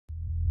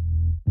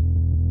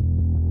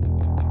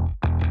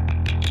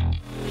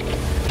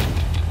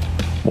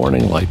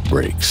warning light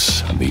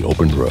breaks on the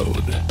open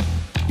road.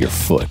 Your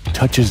foot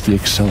touches the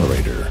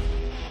accelerator.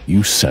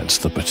 You sense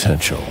the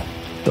potential,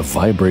 the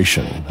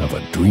vibration of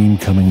a dream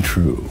coming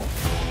true.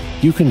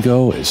 You can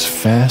go as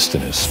fast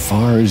and as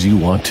far as you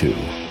want to.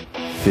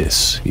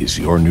 This is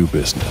your new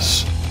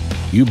business.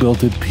 You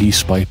built it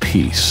piece by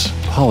piece,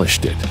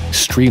 polished it,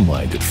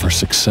 streamlined it for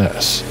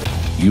success.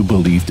 You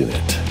believed in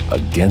it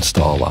against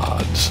all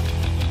odds.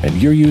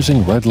 And you're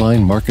using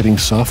Redline marketing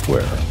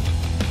software.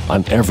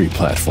 On every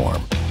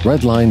platform,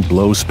 Redline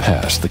blows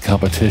past the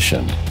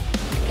competition.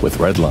 With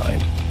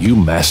Redline, you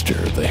master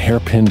the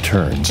hairpin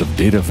turns of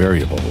data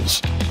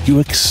variables. You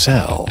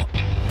excel.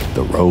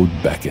 The road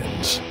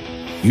beckons.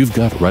 You've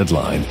got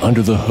Redline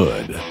under the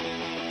hood.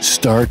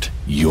 Start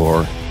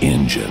your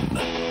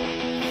engine.